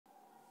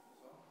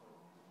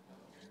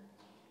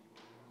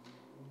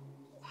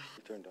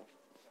turned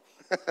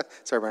off.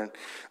 Sorry,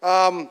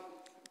 Brandon.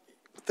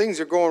 Things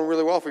are going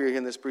really well for you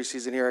in this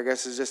preseason here, I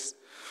guess. Is just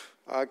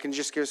can you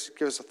just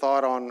give us a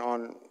thought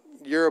on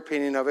your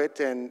opinion of it,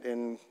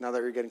 and now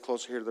that you're getting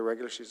closer here to the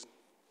regular season?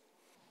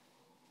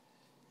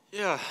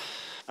 Yeah,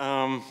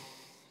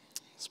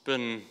 it's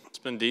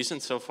been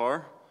decent so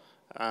far.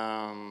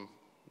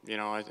 You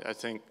know, I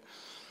think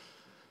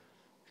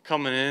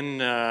coming in,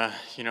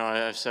 you know,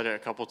 I've said it a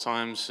couple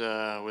times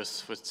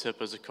with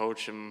Tip as a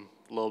coach, I'm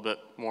a little bit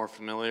more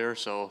familiar,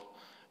 so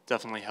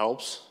definitely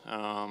helps.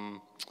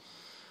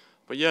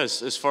 But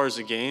yes, as far as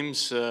the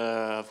games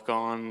have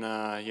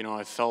gone, you know,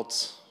 I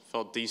felt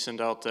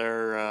decent out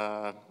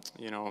there.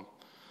 You know,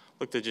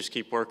 look to just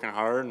keep working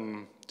hard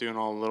and doing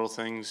all the little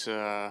things,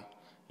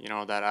 you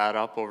know, that add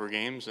up over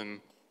games, and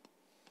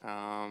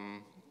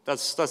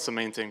that's the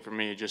main thing for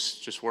me.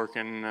 Just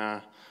working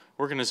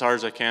as hard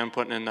as I can,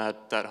 putting in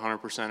that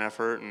 100%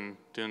 effort, and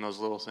doing those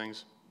little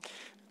things.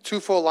 2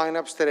 full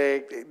lineups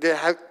today.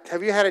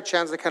 Have you had a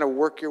chance to kind of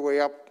work your way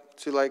up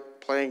to like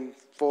playing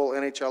full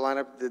NHL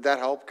lineup? Did that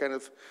help, kind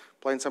of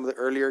playing some of the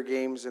earlier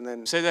games, and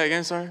then say that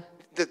again? Sorry.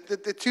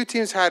 The 2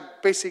 teams had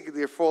basically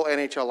their full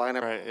NHL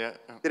lineup. Right. Yeah.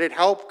 Did it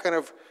help kind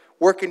of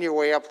working your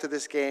way up to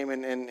this game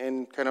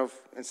and kind of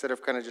instead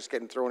of kind of just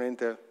getting thrown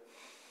into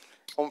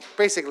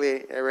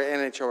basically an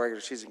NHL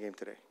regular season game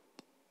today?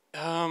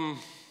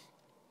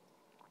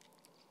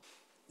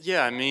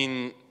 Yeah, I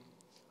mean,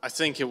 I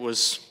think it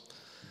was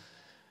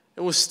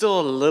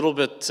still a little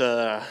bit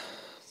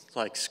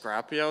like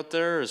scrappy out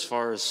there, as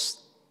far as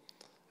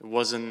it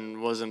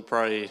wasn't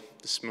probably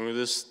the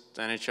smoothest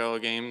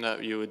NHL game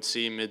that you would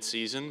see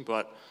mid-season,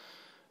 but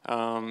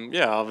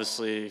yeah,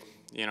 obviously,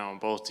 you know,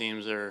 both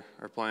teams are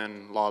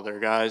playing a lot of their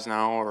guys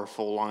now, or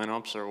full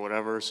lineups or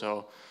whatever,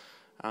 so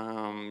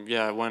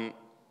yeah, it went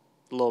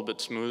a little bit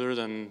smoother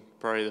than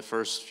probably the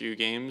first few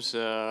games,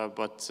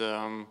 but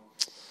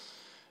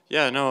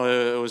yeah,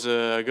 no, it was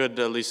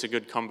at least a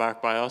good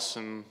comeback by us,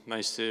 and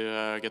nice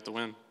to get the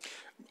win.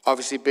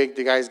 Obviously big,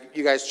 you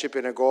guys chip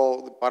in a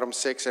goal, the bottom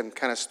 6, and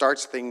kind of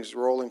starts things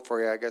rolling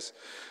for you, I guess.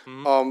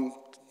 Mm-hmm.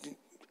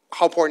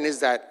 How important is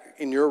that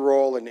in your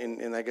role,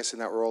 and I guess in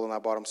that role in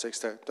that bottom 6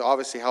 to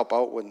obviously help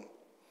out when?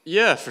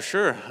 Yeah, for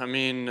sure. I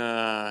mean,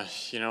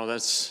 you know,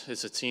 it's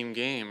a team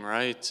game,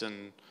 right?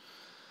 And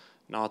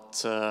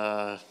not,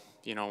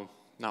 you know,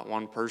 not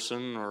one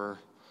person or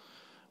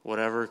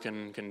whatever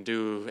can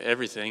do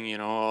everything. You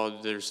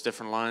know, there's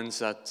different lines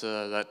that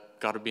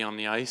got to be on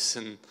the ice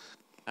and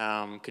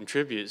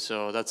contribute.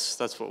 So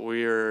that's what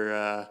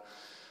we're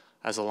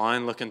as a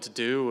line looking to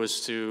do,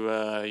 was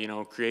to you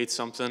know, create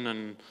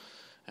something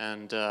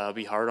and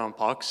be hard on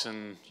pucks,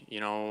 and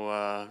you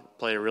know,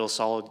 play a real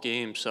solid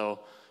game. So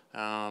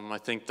I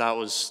think that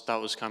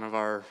was kind of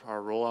our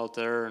role out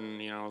there,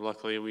 and you know,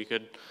 luckily we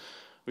could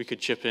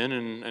chip in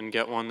and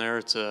get one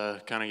there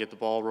to kind of get the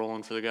ball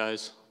rolling for the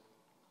guys.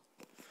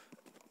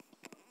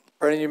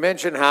 Brendan, you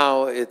mentioned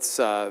how it's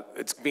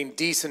been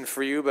decent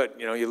for you, but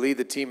you know, you lead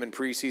the team in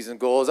preseason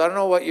goals. I don't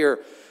know what your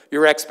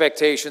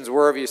expectations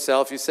were of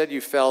yourself. You said you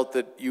felt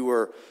that you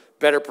were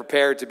better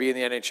prepared to be in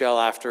the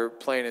NHL after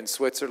playing in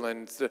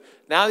Switzerland. So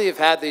now that you've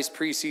had these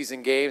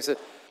preseason games,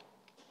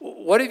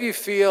 what do you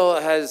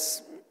feel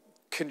has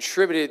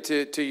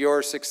contributed to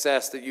your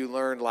success that you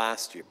learned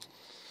last year?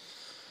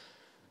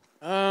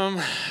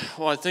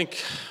 Well, I think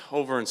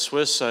over in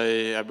Swiss,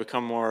 I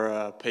become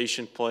more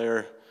patient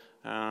player.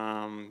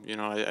 You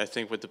know, I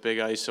think with the big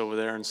ice over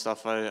there and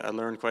stuff, I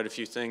learned quite a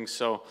few things.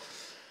 So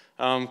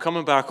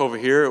coming back over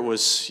here, it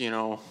was, you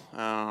know,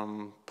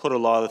 put a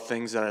lot of the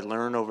things that I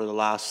learned over the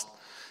last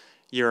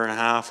year and a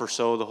half or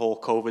so, the whole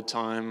COVID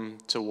time,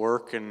 to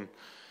work and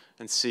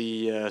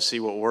see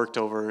what worked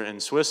over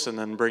in Swiss, and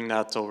then bring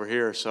that over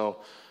here. So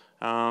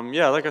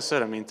yeah, like I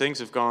said, I mean, things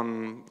have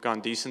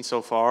gone decent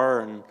so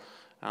far, and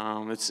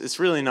it's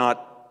really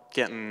not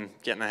getting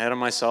ahead of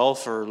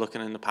myself or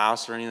looking in the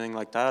past or anything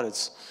like that.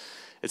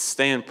 It's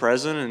staying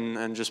present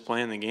and just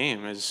playing the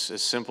game. As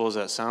simple as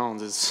that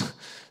sounds,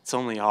 it's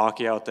only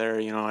hockey out there,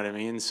 you know what I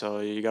mean? So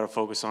you got to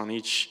focus on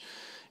each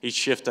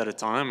shift at a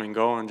time and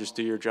go and just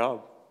do your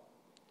job.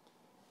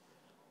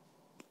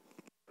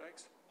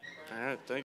 Thanks. All right, thanks.